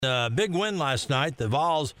Big win last night. The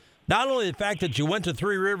Vols, not only the fact that you went to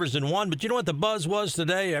Three Rivers and won, but you know what the buzz was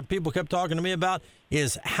today? People kept talking to me about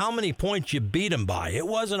is how many points you beat them by. It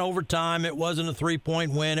wasn't overtime. It wasn't a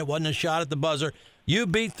 3-point win. It wasn't a shot at the buzzer. You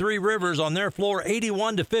beat Three Rivers on their floor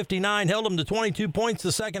 81-59, held them to 22 points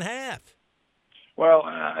the second half. Well,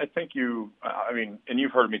 I think and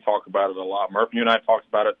you've heard me talk about it a lot, Murph. You and I talked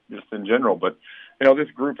about it just in general, but, this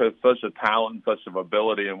group has such a talent and such an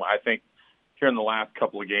ability, and I think here in the last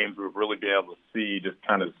couple of games we've really been able to see just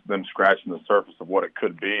kind of them scratching the surface of what it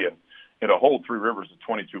could be. And, hold Three Rivers to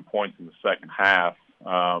 22 points in the second half,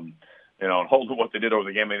 and hold to what they did over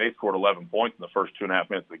the game. I mean, they scored 11 points in the first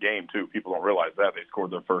 2.5 minutes of the game, too. People don't realize that. They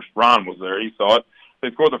scored their first. Ron was there. He saw it.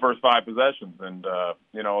 They scored the first 5 possessions. And,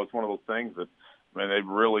 it's one of those things that, they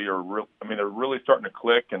really are they're really starting to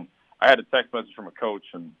click. And I had a text message from a coach,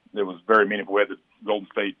 and it was very meaningful. We had the Golden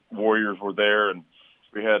State Warriors were there, and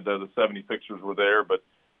we had the 76ers were there. But,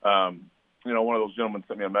 one of those gentlemen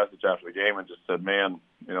sent me a message after the game and just said, man,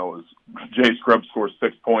 it was Jay Scruggs scores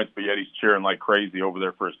 6 points, but yet he's cheering like crazy over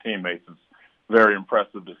there for his teammates. It's very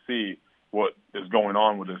impressive to see what is going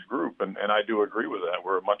on with this group. And I do agree with that.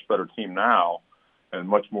 We're a much better team now and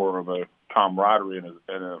much more of a camaraderie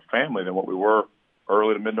and a family than what we were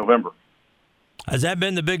early to mid-November. Has that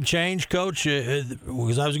been the big change, Coach?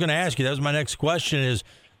 Because I was going to ask you, that was my next question, is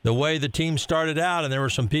the way the team started out, and there were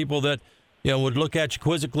some people that would look at you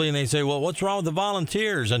quizzically and they say, well, what's wrong with the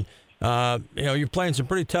Volunteers? And, you're playing some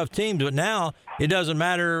pretty tough teams, but now it doesn't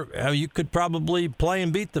matter. You could probably play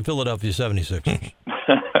and beat the Philadelphia 76ers.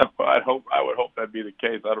 Well, I would hope that'd be the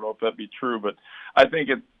case. I don't know if that'd be true, but I think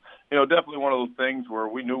it's, definitely one of those things where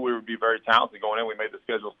we knew we would be very talented going in. We made the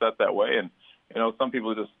schedule set that way, and, some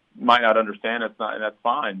people just might not understand it's not, and that's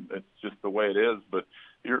fine. It's just the way it is. But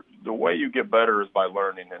the way you get better is by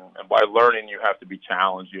learning, and by learning you have to be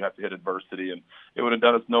challenged. You have to hit adversity, and it would have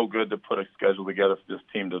done us no good to put a schedule together for this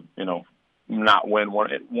team to not win one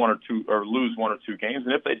or two or lose 1 or 2 games.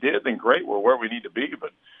 And if they did, then great, we're where we need to be.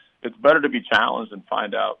 But it's better to be challenged and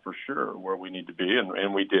find out for sure where we need to be,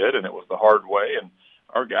 and we did, and it was the hard way. And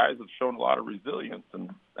our guys have shown a lot of resilience, and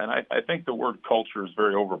I think the word culture is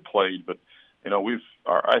very overplayed, but.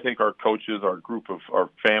 I think our coaches, our group of our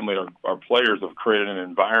family, our players have created an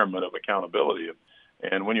environment of accountability.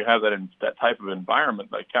 And when you have that type of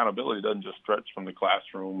environment, the accountability doesn't just stretch from the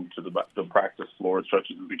classroom to the practice floor. It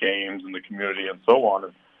stretches to the games and the community and so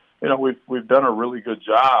on. And, we've done a really good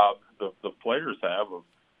job, the players have,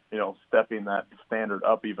 of, stepping that standard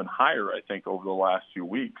up even higher, I think, over the last few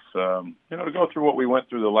weeks. To go through what we went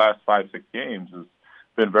through the last 5-6 games is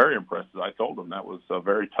been very impressive. I told them that was a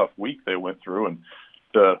very tough week they went through, and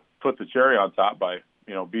to put the cherry on top by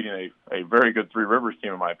beating a very good Three Rivers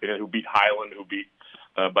team, in my opinion, who beat Highland,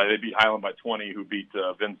 they beat Highland by 20, who beat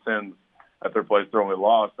Vincennes at their place. Their only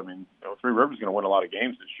loss. Three Rivers is going to win a lot of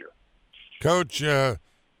games this year. Coach,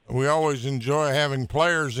 we always enjoy having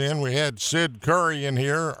players in. We had Sid Curry in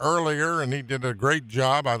here earlier, and he did a great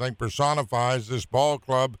job. I think personifies this ball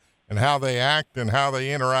club and how they act and how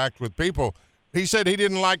they interact with people. He said he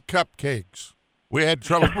didn't like cupcakes. We had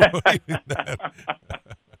trouble believing that.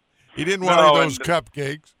 He didn't want any of those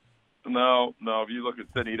cupcakes. No. If you look at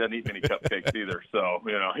Sidney, he doesn't eat many cupcakes either. So,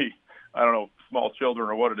 I don't know, small children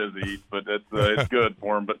or what it is he eats, but it's good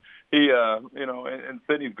for him. But he, and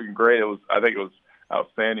Sidney's been great. I think it was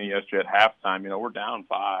outstanding yesterday at halftime. We're down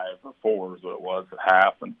 5 or 4 is what it was at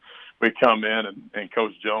half. And we come in and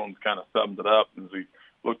Coach Jones kind of summed it up as we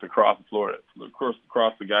looked across the floor,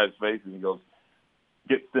 across the guy's face, and he goes,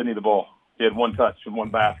 get Sidney the ball. He had 1 touch and 1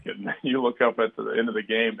 basket. And you look up at the end of the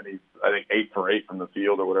game, and he's, I think, 8 for 8 from the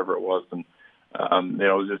field or whatever it was. And,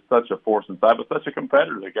 it was just such a force inside, but such a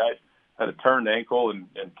competitor. The guy had a turned ankle and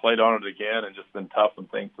played on it again and just been tough and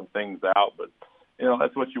some things out. But,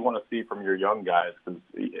 that's what you want to see from your young guys, because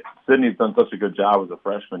Sidney's done such a good job as a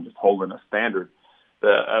freshman, just holding a standard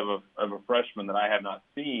of a freshman that I have not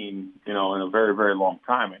seen, in a very, very long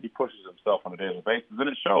time. And he pushes himself on a daily basis, and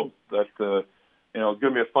it shows that, it's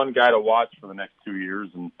going to be a fun guy to watch for the next 2 years,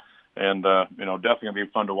 and definitely going to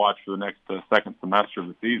be fun to watch for the next second semester of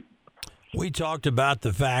the season. We talked about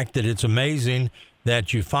the fact that it's amazing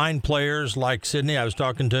that you find players like Sidney. I was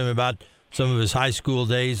talking to him about some of his high school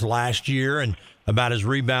days last year and about his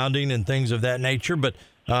rebounding and things of that nature. But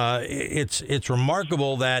it's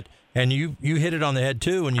remarkable that, and you hit it on the head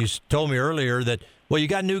too when you told me earlier that, well, you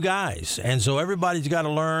got new guys, and so everybody's got to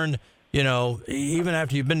learn. Even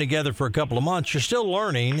after you've been together for a couple of months, you're still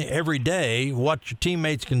learning every day what your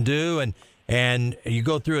teammates can do, and you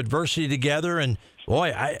go through adversity together. And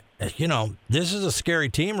boy, this is a scary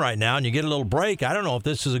team right now, and you get a little break. I don't know if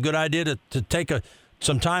this is a good idea to take a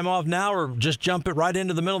some time off now, or just jump it right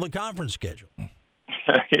into the middle of the conference schedule?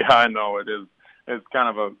 Yeah, I know it is. It's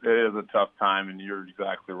it is a tough time, and you're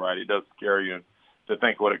exactly right. It does scare you to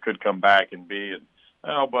think what it could come back and be.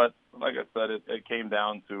 And but like I said, it came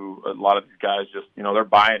down to a lot of these guys just they're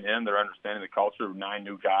buying in, they're understanding the culture of 9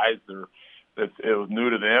 new guys. It was new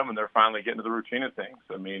to them, and they're finally getting to the routine of things.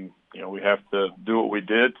 I mean, we have to do what we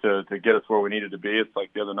did to get us where we needed to be. It's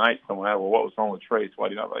like the other night, someone asked, well, what was wrong with Trace? Why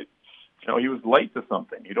do you not like? He was late to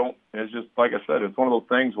something. It's just like I said, it's one of those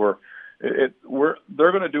things where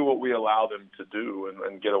they're going to do what we allow them to do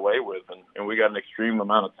and get away with, and we got an extreme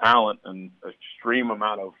amount of talent and extreme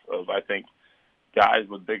amount of I think guys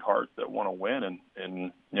with big hearts that want to win,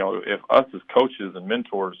 and if us as coaches and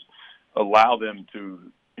mentors allow them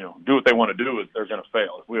to do what they want to do, they're going to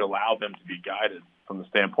fail. If we allow them to be guided from the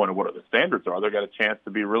standpoint of what the standards are, they've got a chance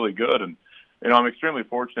to be really good. And I'm extremely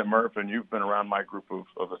fortunate, Murph, and you've been around my group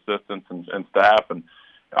of assistants and staff, and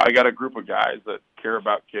I got a group of guys that care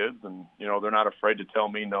about kids, and they're not afraid to tell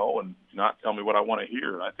me no and not tell me what I want to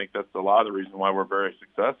hear. And I think that's a lot of the reason why we're very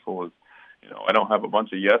successful is, I don't have a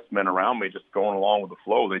bunch of yes men around me just going along with the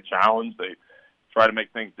flow. They challenge, they try to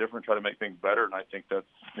make things different, try to make things better. And I think that's,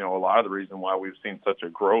 a lot of the reason why we've seen such a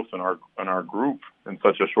growth in our group in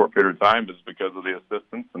such a short period of time is because of the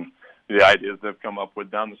assistants and the ideas they've come up with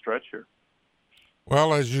down the stretch here.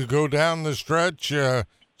 Well, as you go down the stretch,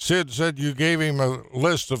 Sid said you gave him a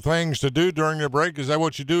list of things to do during the break. Is that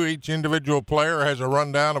what you do? Each individual player has a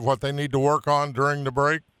rundown of what they need to work on during the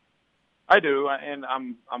break? I do, and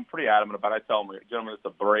I'm pretty adamant about it. I tell them, gentlemen, it's a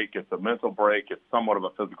break. It's a mental break. It's somewhat of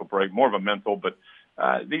a physical break, more of a mental. But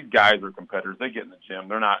these guys are competitors. They get in the gym.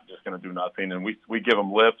 They're not just going to do nothing. And we give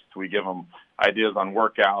them lifts. We give them ideas on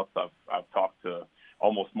workouts. I've talked to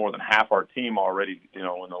almost more than half our team already, in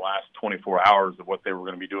the last 24 hours of what they were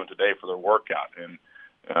going to be doing today for their workout. And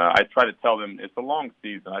I try to tell them it's a long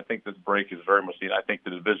season. I think this break is very much needed. I think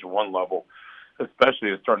the Division I level,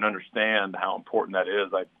 especially, is starting to understand how important that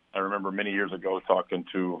is. I remember many years ago talking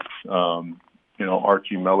to,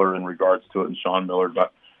 Archie Miller in regards to it and Sean Miller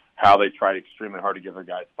about how they tried extremely hard to give their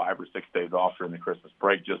guys 5 or 6 days off during the Christmas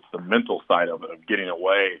break, just the mental side of it, of getting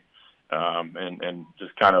away and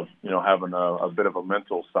just kind of, having a bit of a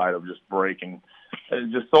mental side of just breaking.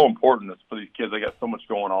 It's just so important for these kids. They got so much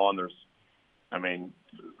going on.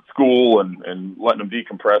 School and letting them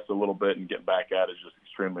decompress a little bit and get back at it is just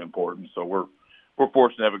extremely important. So we're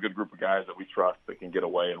fortunate to have a good group of guys that we trust that can get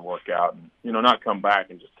away and work out and, not come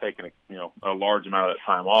back and just taking a large amount of that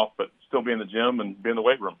time off, but still be in the gym and be in the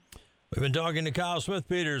weight room. We've been talking to Kyle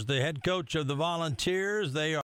Smithpeters, the head coach of the Volunteers. They are